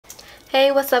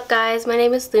Hey, what's up guys? My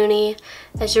name is Looney.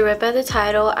 As you read by the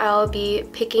title, I'll be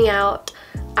picking out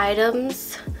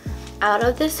items out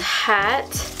of this hat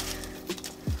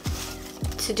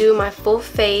to do my full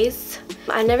face.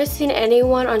 I've never seen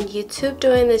anyone on YouTube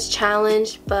doing this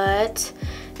challenge, but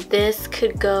this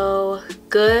could go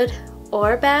good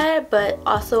or bad, but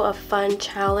also a fun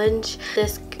challenge.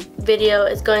 This video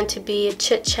is going to be a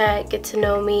chit chat, get to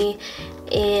know me,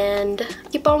 and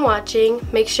keep on watching.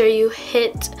 Make sure you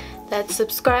hit that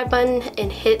subscribe button and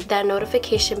hit that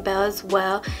notification bell as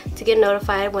well to get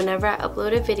notified whenever I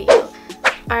upload a video.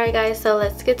 Alright guys, so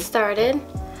let's get started.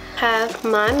 Have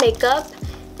my makeup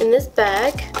in this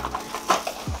bag,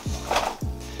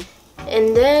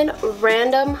 and then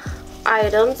random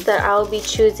items that I'll be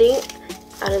choosing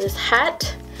out of this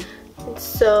hat. And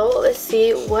so let's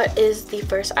see, what is the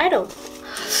first item?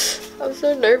 I'm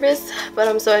so nervous, but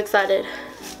I'm so excited.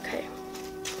 Okay,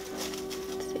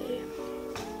 let's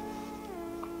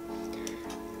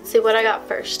see what I got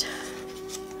first.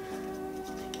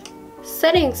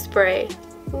 Setting spray.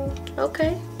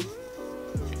 Okay,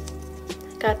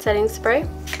 got setting spray.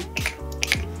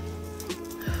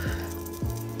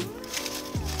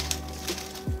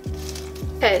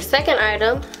 Okay, second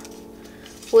item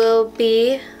will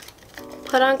be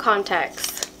put on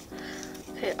contacts.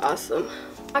 Okay, awesome.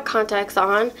 My contacts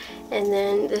on, and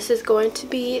then this is going to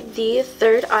be the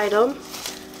third item.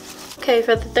 Okay,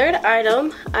 for the third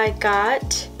item, I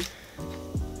got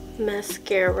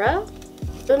mascara.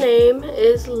 The name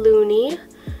is Looney.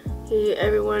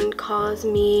 Everyone calls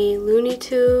me Looney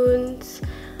Tunes.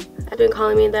 I've been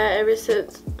calling me that ever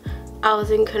since I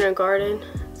was in kindergarten.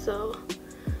 So,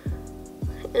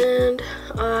 and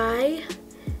I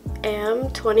am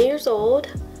 20 years old.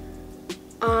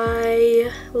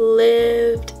 I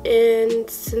lived in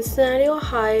Cincinnati,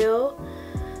 Ohio,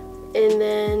 and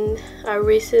then I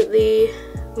recently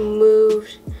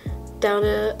moved down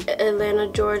to Atlanta,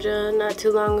 Georgia not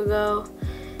too long ago.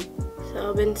 So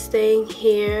I've been staying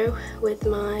here with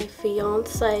my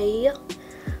fiance.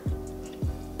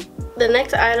 The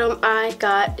next item I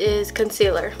got is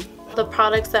concealer. The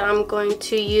products that I'm going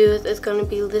to use is going to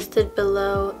be listed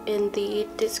below in the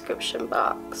description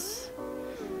box.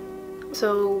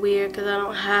 So weird because I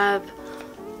don't have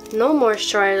no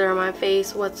moisturizer on my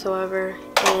face whatsoever,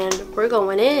 and we're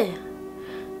going in.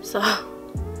 So I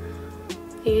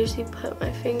usually put my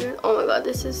finger. Oh my god,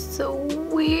 this is so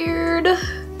weird.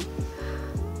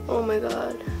 Oh my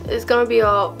god, it's gonna be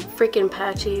all freaking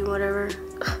patchy, whatever.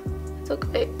 It's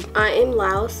okay. I am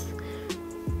Laos.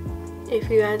 If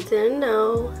you guys didn't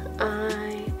know,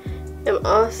 I am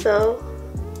also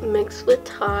mixed with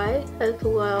Thai as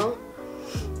well.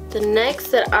 The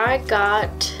next that I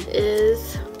got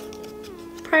is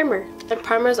primer. The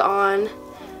primer's on,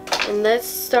 and let's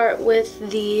start with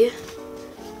the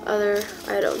other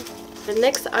item. The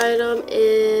next item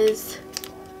is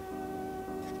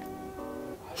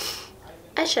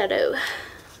eyeshadow.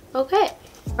 Okay,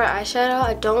 for eyeshadow,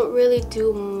 I don't really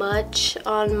do much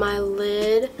on my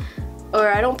lid, or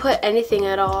I don't put anything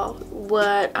at all.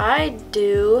 What I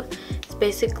do is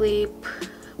basically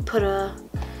put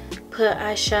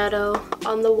eyeshadow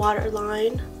on the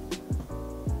waterline.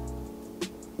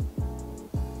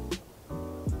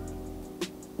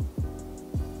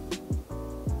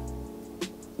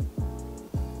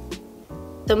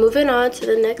 So moving on to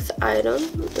the next item,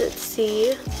 let's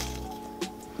see,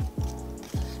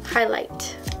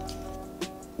 highlight.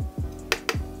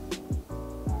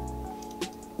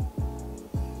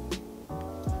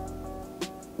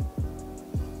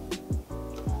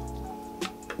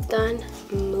 Done.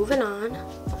 Moving on.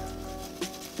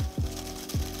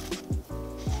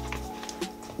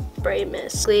 Spray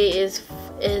mist. Is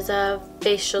a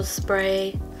facial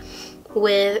spray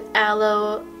with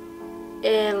aloe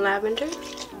and lavender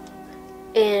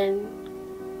and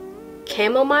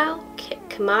chamomile.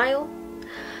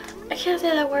 I can't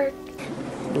say that word.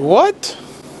 What?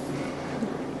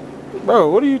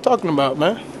 Bro, what are you talking about,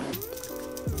 man?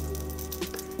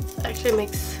 It actually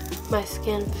makes my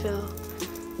skin feel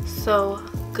so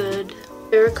good.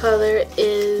 Favorite color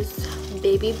is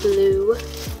baby blue.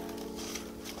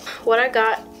 What I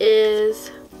got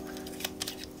is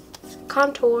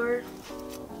contour.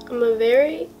 I'm a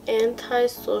very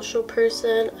anti-social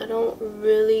person. I don't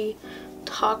really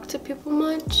talk to people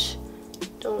much.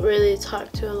 Don't really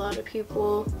talk to a lot of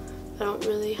people. I don't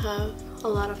really have a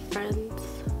lot of friends.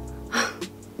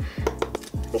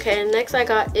 Okay, next I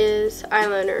got is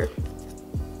eyeliner.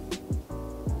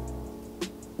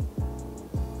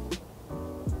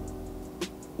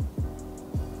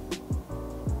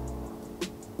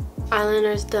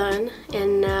 Eyeliner's done,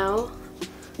 and now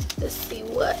let's see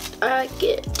what I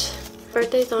get.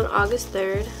 Birthday's on August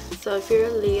 3rd, so if you're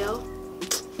a Leo,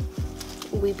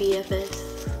 we BFFs.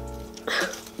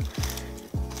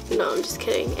 No, I'm just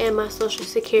kidding. And my social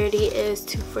security is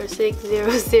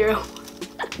 24600.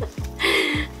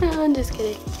 No, I'm just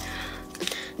kidding.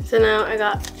 So now I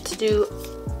got to do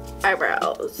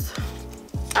eyebrows.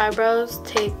 Eyebrows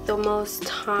take the most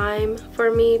time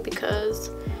for me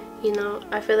because, you know,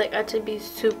 I feel like I have to be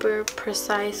super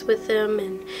precise with them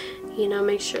and, you know,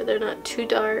 make sure they're not too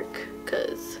dark,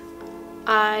 because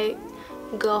I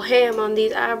go ham on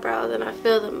these eyebrows and I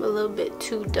feel them a little bit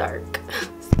too dark.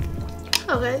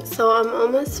 Okay, so I'm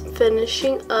almost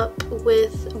finishing up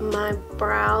with my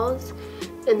brows.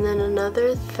 And then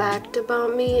another fact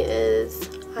about me is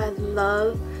I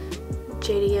love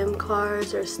JDM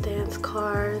cars or Stance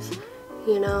cars.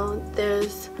 You know,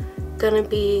 there's gonna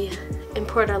be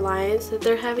Import Alliance that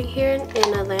they're having here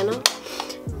in Atlanta,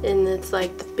 and it's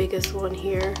like the biggest one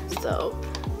here, so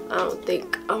I don't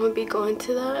think I'm gonna be going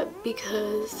to that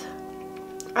because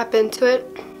I've been to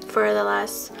it for the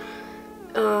last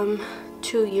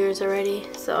 2 years already.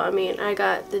 So I mean, I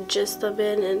got the gist of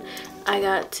it and I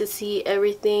got to see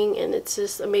everything, and it's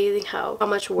just amazing how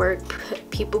much work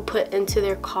people put into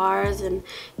their cars, and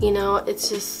you know, it's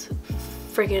just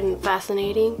freaking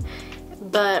fascinating.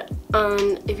 But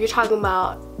if you're talking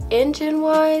about engine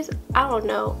wise, I don't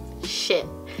know shit.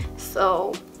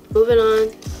 So moving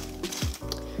on,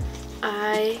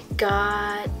 I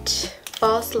got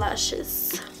false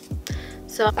lashes,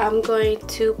 so I'm going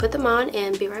to put them on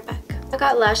and be right back. I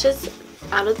got lashes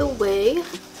out of the way.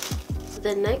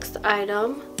 The next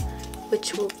item,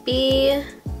 which will be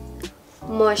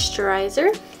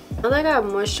moisturizer. Now that I got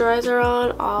moisturizer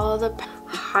on, all the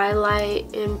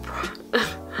highlight and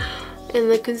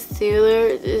the concealer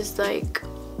is like,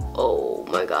 oh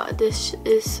my god, this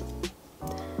is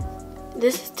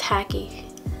tacky.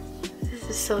 This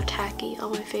is so tacky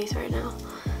on my face right now,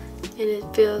 and it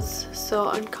feels so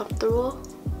uncomfortable.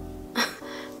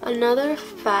 Another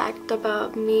fact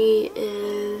about me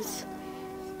is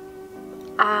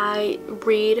I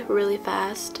read really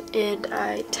fast and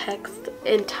I text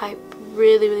and type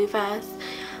really fast.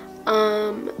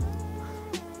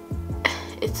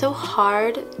 It's so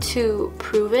hard to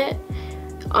prove it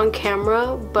on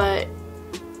camera, but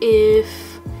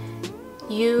if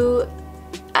you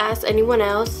ask anyone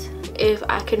else if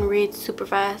I can read super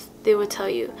fast, they would tell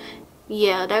you,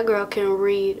 yeah, that girl can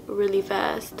read really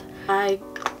fast. I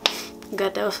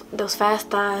got those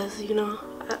fast eyes, you know.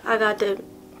 I got the,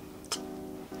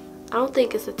 I don't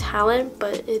think it's a talent,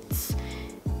 but it's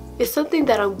something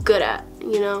that I'm good at,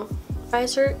 you know.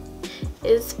 Moisturizer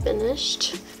is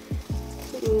finished.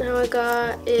 Now I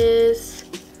got is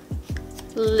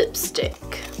lipstick.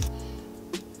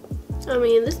 I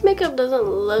mean, this makeup doesn't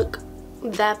look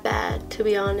that bad, to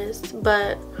be honest,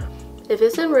 but if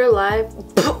it's in real life,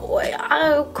 boy,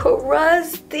 I'm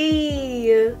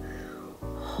crusty.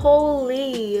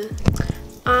 Holy.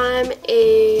 I'm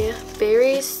a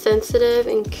very sensitive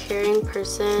and caring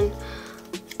person.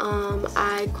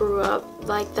 I grew up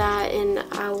like that and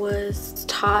I was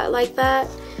taught like that.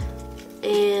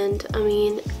 And I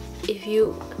mean, if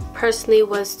you personally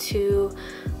was to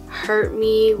hurt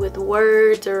me with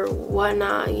words or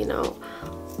whatnot, you know,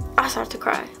 I start to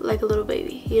cry like a little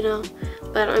baby, you know.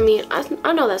 But I mean,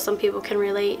 I know that some people can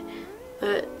relate,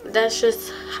 but that's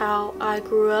just how I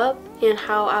grew up and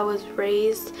how I was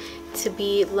raised to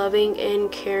be loving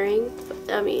and caring.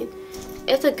 I mean,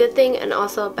 it's a good thing and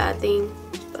also a bad thing.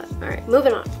 But alright,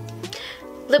 moving on.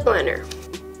 Lip liner.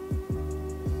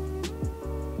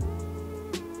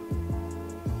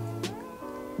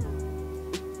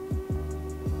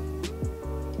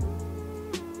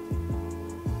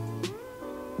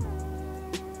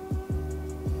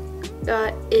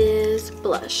 That is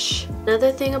blush.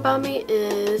 Another thing about me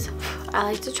is I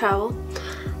like to travel.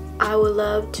 I would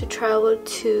love to travel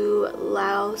to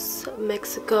Laos,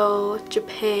 Mexico,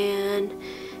 Japan,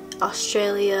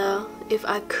 Australia if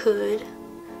I could.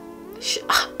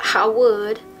 I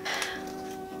would.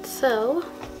 So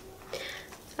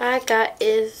I got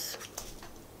is,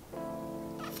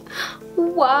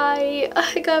 why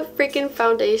I got freaking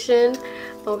foundation.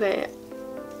 Okay,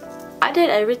 I did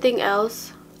everything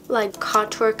else, like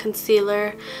contour,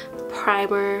 concealer,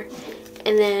 primer,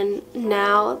 and then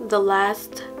now the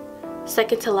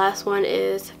second to last one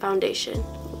is foundation.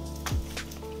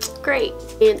 Great.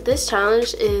 And this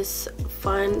challenge is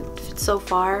fun so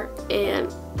far,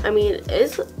 and I mean,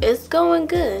 it's going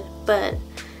good, but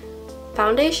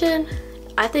foundation,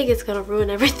 I think it's gonna ruin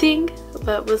everything,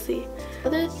 but we'll see.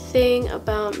 Another thing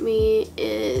about me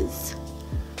is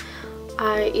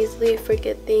I easily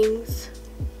forget things.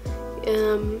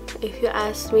 If you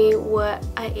asked me what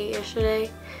I ate yesterday,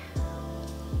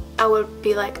 I would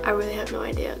be like, I really have no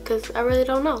idea, because I really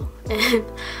don't know. And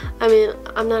I mean,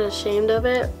 I'm not ashamed of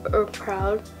it or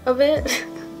proud of it.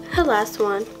 The last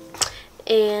one,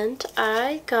 and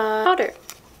I got powder.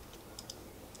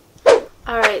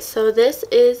 Alright, so this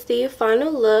is the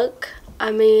final look.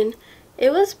 I mean,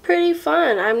 it was pretty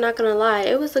fun, I'm not gonna lie.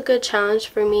 It was a good challenge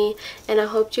for me, and I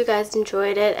hope you guys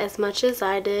enjoyed it as much as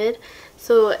I did.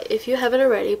 So if you haven't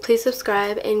already, please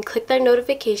subscribe and click that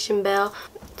notification bell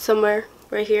somewhere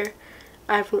right here.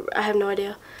 I have no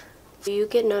idea. You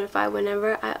get notified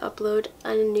whenever I upload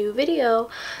a new video.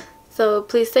 So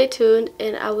please stay tuned,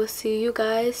 and I will see you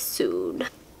guys soon.